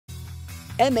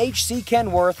MHC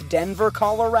Kenworth, Denver,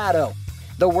 Colorado.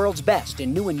 The world's best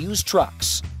in new and used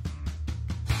trucks.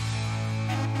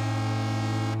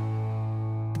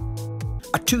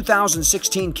 A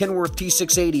 2016 Kenworth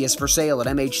T680 is for sale at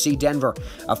MHC Denver.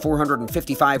 A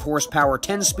 455 horsepower,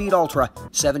 10-speed Ultra,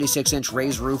 76-inch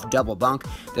raised roof double bunk.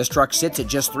 This truck sits at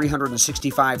just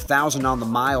 $365,000 on the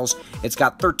miles. It's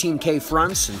got 13K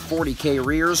fronts and 40K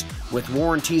rears with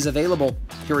warranties available.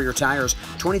 Here are your tires: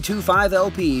 22.5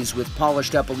 LPs with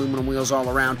polished up aluminum wheels all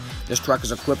around. This truck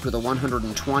is equipped with a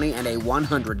 120 and a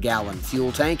 100-gallon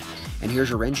fuel tank. And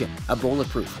here's your engine, a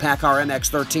bulletproof PACCAR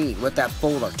MX-13 with that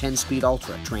Fuller 10-speed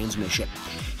Ultra transmission.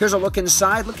 Here's a look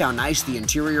inside. Look how nice the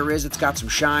interior is. It's got some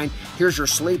shine. Here's your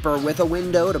sleeper with a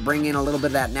window to bring in a little bit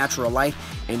of that natural light.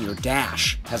 And your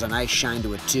dash has a nice shine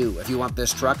to it too. If you want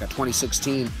this truck, a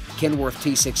 2016 Kenworth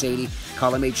T680,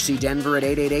 call MHC Denver at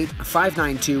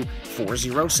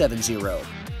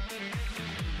 888-592-4070.